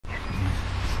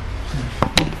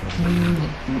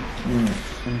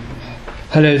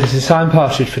Hello, this is Simon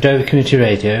Partridge for Dover Community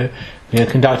Radio. We are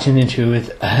conducting an interview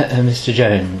with Mr.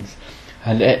 Jones.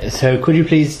 And so could you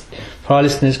please, for our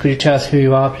listeners, could you tell us who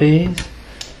you are, please?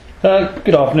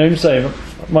 Good afternoon. So,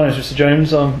 my name is Mr.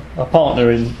 Jones. I'm a partner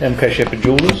in MK Shepherd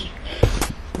Jewellers,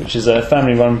 which is a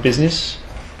family-run business.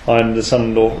 I'm the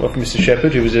son-in-law of Mr.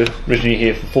 Shepherd, who was originally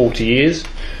here for 40 years.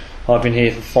 I've been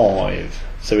here for 5,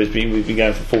 so we've been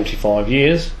going for 45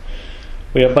 years.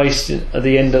 We are based at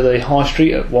the end of the High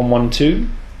Street at 112,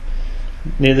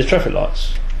 near the traffic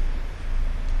lights.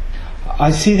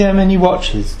 I see there are many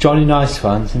watches, jolly nice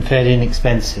ones and fairly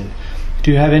inexpensive.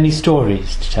 Do you have any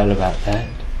stories to tell about that?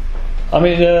 I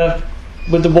mean,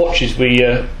 with the watches,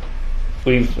 we've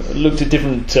looked at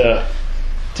different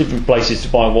places to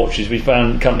buy watches. We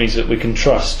found companies that we can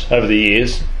trust over the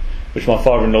years, which my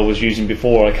father-in-law was using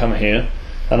before I come here,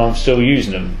 and I'm still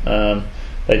using them.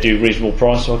 They do reasonable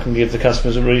price, so I can give the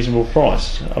customers a reasonable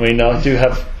price. I mean, I do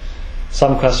have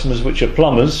some customers which are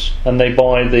plumbers, and they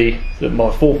buy my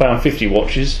 £4.50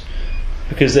 watches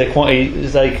because they're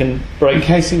they can break. In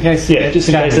case. Yeah, just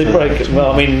in case they break.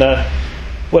 Well, I mean,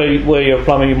 where you're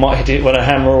plumbing, you might hit it with a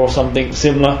hammer or something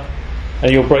similar,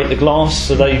 and you'll break the glass.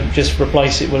 So they just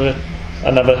replace it with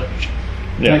another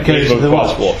reasonable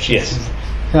price watch. Yes.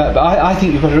 But I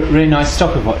think you've got a really nice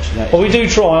stock of watches. Actually. Well, we do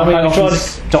try. I mean, we try to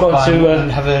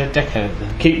have a deco of them.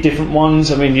 Keep different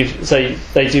ones. I mean, you say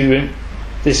they do.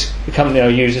 This company I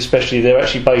use, especially, they're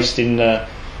actually based in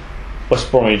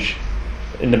West Bromwich,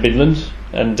 in the Midlands,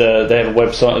 and they have a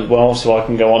website as well, so I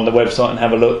can go on the website and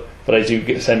have a look. But they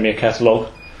do send me a catalogue.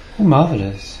 Oh,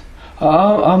 marvellous!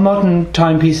 Are modern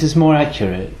timepieces more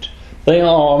accurate? They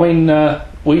are. I mean,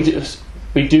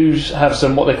 we do have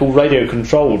some what they call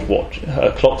radio-controlled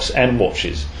clocks and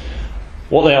watches.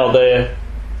 What they are, they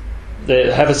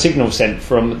have a signal sent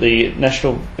from the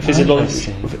National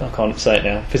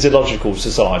Physiological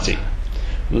Society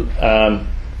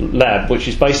lab, which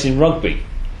is based in Rugby,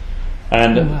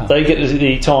 and they get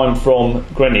the time from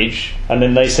Greenwich, and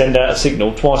then they send out a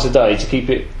signal twice a day to keep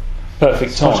it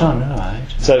perfect time. Right.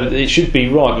 So it should be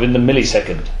right within the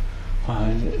millisecond.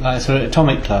 Like sort of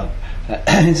atomic clock.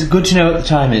 It's good to know what the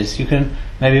time is. You can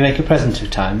maybe make a present of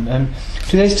time.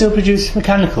 Do they still produce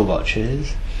mechanical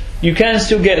watches? You can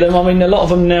still get them. I mean, a lot of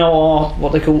them now are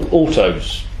what they call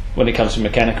autos when it comes to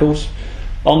mechanicals.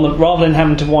 Rather than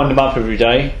having to wind them up every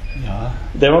day,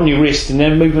 they're on your wrist, and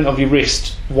their movement of your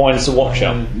wrist winds the watch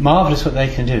up. Marvellous what they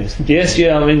can do, isn't it? Yes,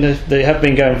 yeah. I mean, they have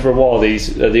been going for a while,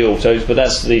 these the autos, but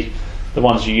that's the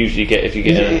ones you usually get if you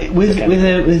get with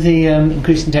the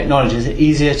increasing technology. Is it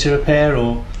easier to repair,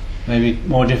 or maybe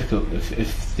more difficult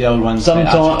if the old ones?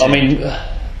 Sometimes, I mean,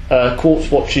 quartz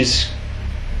watches.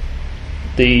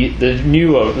 The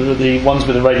newer, the ones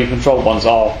with the radio controlled ones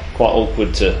are quite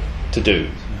awkward to do,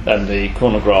 and the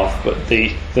chronograph, but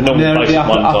the normal basic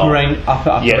ones are upper end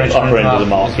of the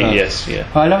market. Well. Yes, yeah.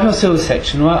 Well, I love your silver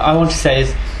section. What I want to say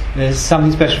is there's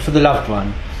something special for the loved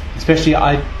one. Especially,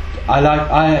 I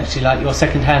actually like your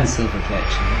second-hand silver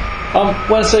collection.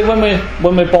 Well, so when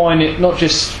we're buying it, not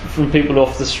just from people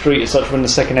off the street as such, when the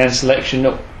second-hand selection,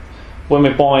 when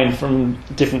we're buying from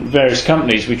different various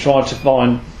companies, we try to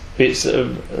find bits at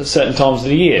certain times of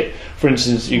the year. For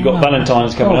instance, you've got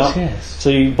Valentine's coming up, so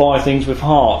you buy things with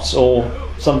hearts or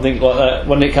something like that.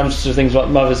 When it comes to things like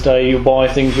Mother's Day, you'll buy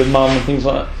things with Mum and things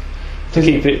like that to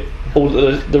keep it all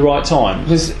at the right time.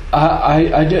 Because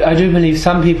I do believe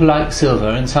some people like silver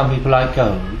and some people like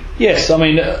gold. Yes, I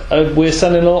mean, we're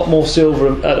selling a lot more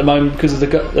silver at the moment because of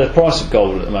the price of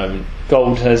gold at the moment.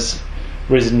 Gold has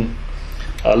risen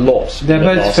a lot. They're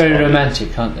both very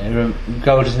romantic, aren't they?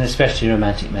 Gold is an especially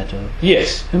romantic metal.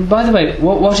 Yes. And by the way,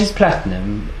 what is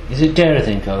platinum? Is it dearer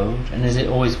than gold, and is it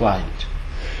always white?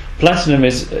 Platinum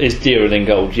is dearer than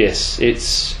gold. Yes,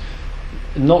 it's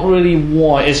not really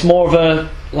white. It's more of a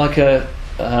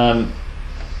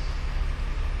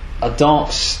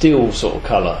dark steel sort of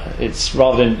colour. It's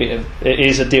it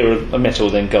is a dearer metal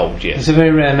than gold. Yes. It's a very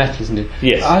rare metal, isn't it?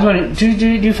 Yes. I was wondering, do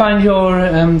you find your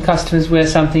customers wear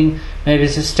something maybe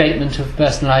as a statement of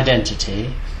personal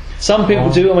identity? Some people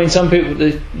do. I mean, some people.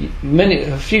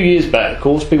 A few years back, of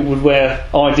course, people would wear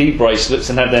ID bracelets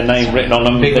and have their name written on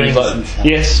them. Big things like that.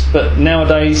 Yes, but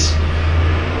nowadays,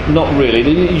 not really.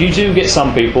 You do get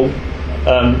some people.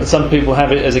 Some people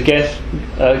have it as a gift,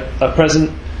 a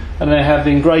present, and they have the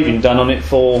engraving done on it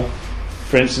for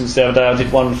instance, the other day I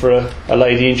did one for a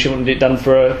lady, and she wanted it done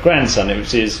for her grandson. It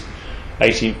was his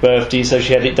 18th birthday, so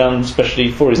she had it done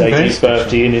especially for his 18th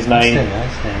birthday in his name.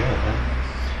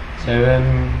 So,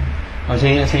 I was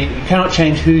saying, you cannot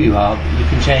change who you are, but you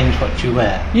can change what you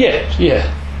wear.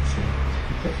 Yeah.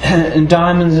 and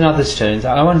diamonds and other stones.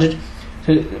 I wondered,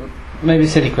 so maybe a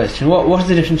silly question, what is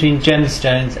the difference between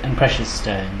gemstones and precious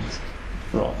stones?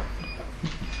 Right.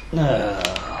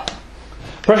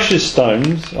 Precious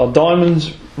stones are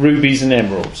diamonds, rubies and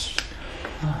emeralds.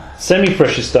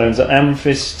 Semi-precious stones are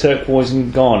amethyst, turquoise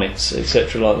and garnets,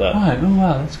 etc. like that. Right, oh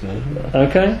wow, that's good.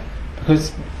 Okay. Because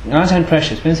when I say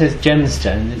precious, when it says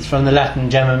gemstone, it's from the Latin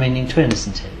gemma meaning twin,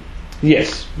 isn't it?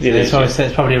 Yes, it is. So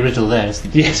there's probably a riddle there,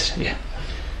 isn't it? Yes, yeah.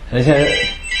 And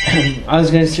I was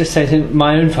going to just say that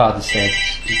my own father said.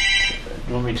 Do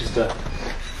you want me just to...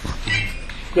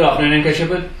 Good afternoon, English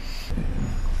Shepherd.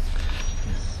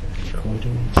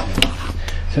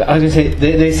 So I was going to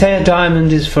say, they say a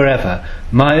diamond is forever.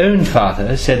 My own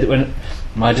father said that when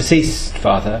my deceased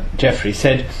father, Geoffrey,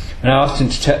 said when I asked him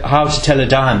how to tell a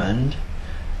diamond,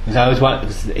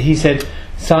 because he said,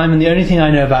 Simon, the only thing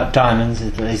I know about diamonds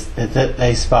is that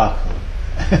they sparkle.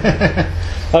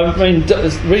 I mean,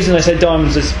 the reason they say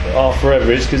diamonds are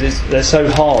forever is because they're so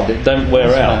hard, they don't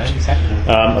wear out. Right, exactly.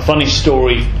 A funny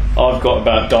story I've got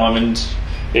about diamonds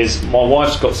is my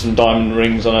wife's got some diamond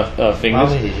rings on her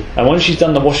fingers, and when she's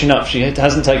done the washing up, she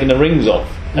hasn't taken the rings off,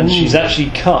 and she's actually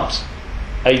cut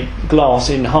a glass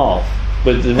in half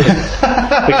with the ring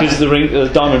because the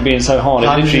diamond being so hard, it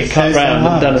literally cut round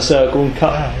and done a circle and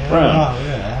cut round. Oh,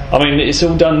 yeah. I mean, it's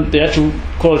all done. The actual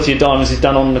quality of diamonds is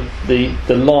done on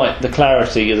the light, the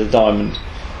clarity of the diamond,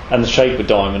 and the shape of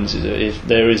diamonds.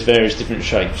 There is various different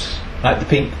shapes. Like the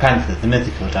Pink Panther, the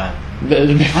mythical diamond.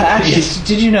 Yes.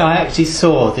 Did you know I actually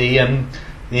saw the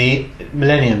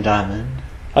Millennium Diamond?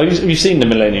 Oh, you've seen the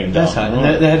Millennium Diamond? That's right.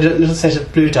 Right. And they had a little set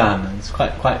of blue diamonds,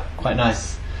 quite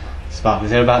nice sparkles.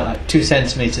 They're about like 2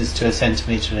 centimetres to 1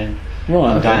 centimetre in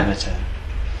diameter.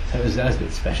 So that was a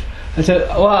bit special. And so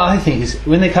what I think is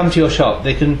when they come to your shop,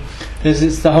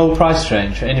 it's the whole price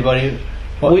range for anybody.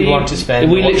 What you want to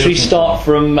spend. We literally start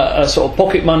from sort of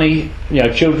pocket money,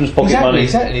 children's pocket money,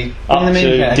 exactly. up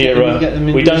to dearer.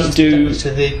 We don't do.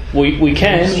 We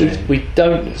can. We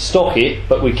don't stock it,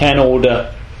 but we can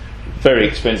order very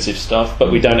expensive stuff.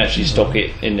 But we don't actually stock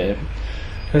it in there.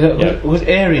 Was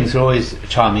earrings are always a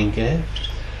charming gift?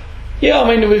 Yeah,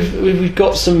 I mean we've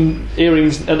got some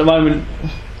earrings at the moment,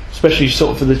 especially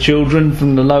sort of for the children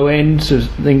from the low end, so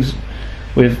things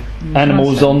with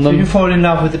animals on them. If you fall in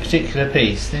love with a particular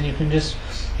piece, then you can just...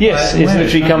 Yes, it's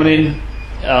literally coming in.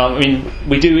 I mean,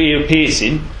 we do ear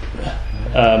piercing,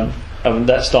 and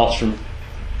that starts from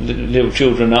little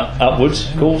children upwards,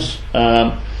 of course.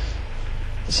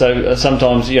 So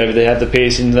sometimes, they have the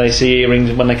piercing, they see earrings,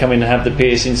 and when they come in and have the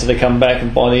piercing, so they come back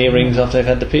and buy the earrings after they've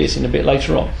had the piercing a bit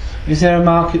later on. Is there a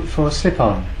market for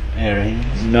slip-on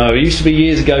earrings? No, it used to be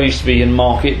years ago. Used to be in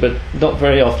market, but not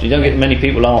very often. You don't get many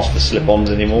people ask for slip-ons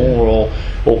anymore,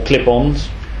 or clip-ons.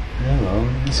 Oh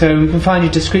well. So we can find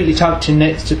you discreetly tucked in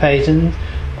next to Peyton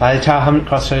by the Tower Hamlet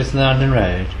Crossroads and the London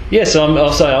Road. Yes,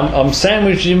 I'm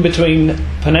sandwiched in between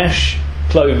Panache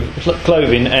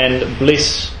Clothing and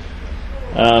Bliss.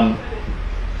 I'm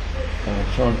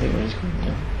trying to think what it's called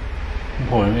now.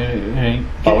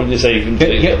 I wouldn't say you can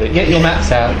get your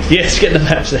maps out. Yes, get the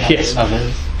maps there. Yes.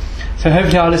 Others. So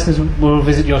hopefully our listeners will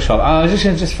visit your shop. I was just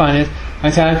going to find it.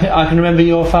 I can remember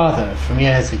your father from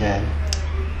years ago.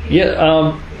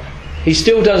 Yeah, he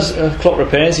still does clock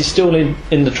repairs. He's still in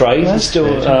the trade. He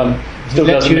still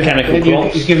does mechanical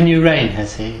clocks. He's given you rain,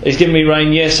 has he? He's given me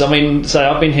rain. Yes. I mean,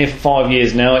 I've been here for 5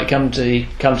 years now. He come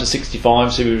to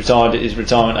 65, so he retired at his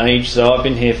retirement age. So I've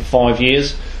been here for 5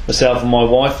 years. Myself and my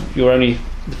wife. You'll only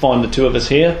find the two of us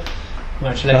here.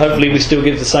 So hopefully we still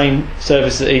give the same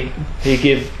service that he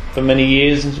give for many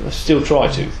years, and still try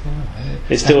to.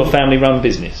 It's still a family-run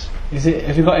business.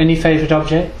 Have you got any favourite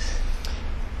objects?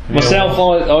 Myself,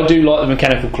 I do like the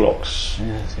mechanical clocks.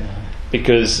 Yes, yeah.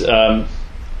 Because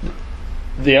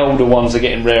the older ones are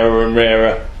getting rarer and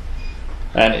rarer,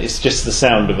 and it's just the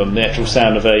sound of them. The actual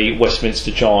sound of a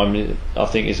Westminster chime, I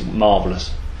think, is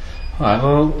marvellous. Right,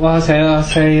 well, I'll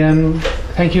say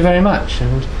thank you very much,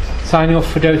 and signing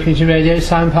off for Dover Community Radio,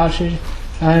 Simon Partridge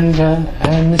and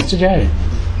Mr. Jones.